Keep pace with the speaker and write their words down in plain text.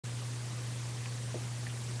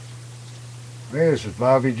This is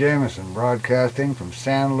Bobby Jameson broadcasting from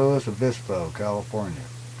San Luis Obispo, California.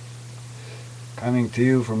 Coming to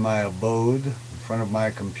you from my abode in front of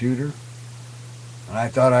my computer. And I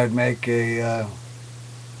thought I'd make a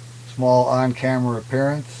small on-camera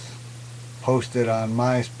appearance, post it on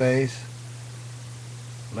MySpace,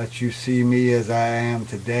 let you see me as I am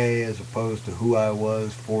today as opposed to who I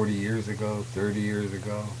was 40 years ago, 30 years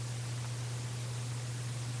ago.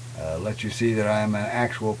 Let you see that I am an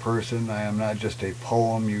actual person. I am not just a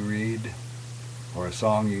poem you read, or a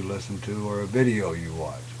song you listen to, or a video you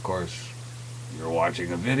watch. Of course, you're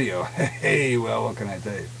watching a video. Hey, well, what can I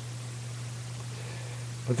tell you?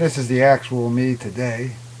 But this is the actual me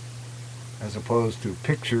today, as opposed to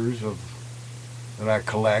pictures that I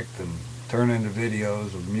collect and turn into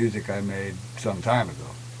videos of music I made some time ago.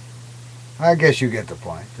 I guess you get the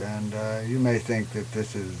point, and you may think that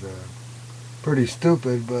this is pretty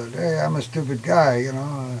stupid, but hey, I'm a stupid guy, you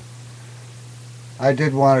know. I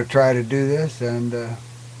did want to try to do this and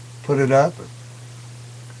put it up,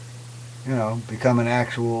 become an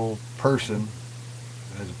actual person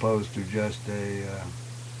as opposed to just a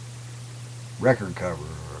record cover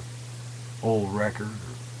or old record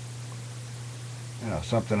or,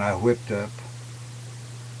 something I whipped up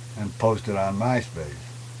and posted on MySpace.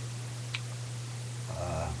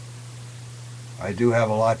 I do have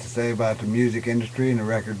a lot to say about the music industry and the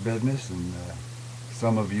record business, and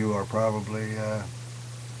some of you are probably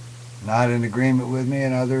not in agreement with me,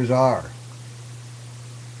 and others are.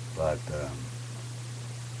 But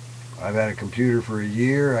I've had a computer for a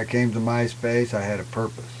year. I came to MySpace. I had a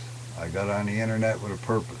purpose. I got on the internet with a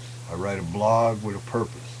purpose. I write a blog with a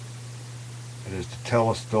purpose. It is to tell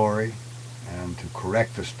a story and to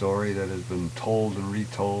correct a story that has been told and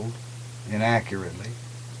retold inaccurately.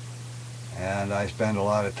 And I spend a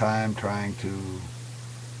lot of time trying to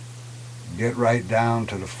get right down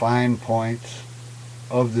to the fine points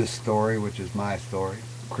of this story, which is my story.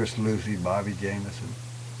 Chris Lucy, Bobby Jameson.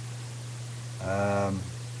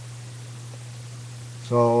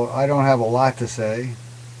 So I don't have a lot to say.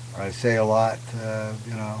 I say a lot,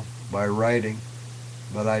 by writing.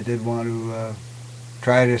 But I did want to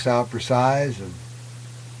try this out for size and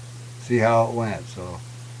see how it went. So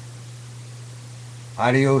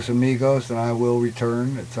adios, amigos, and I will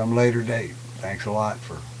return at some later date. Thanks a lot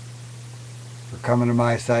for coming to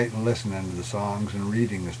my site and listening to the songs and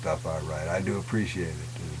reading the stuff I write. I do appreciate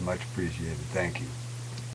it. It is much appreciated. Thank you.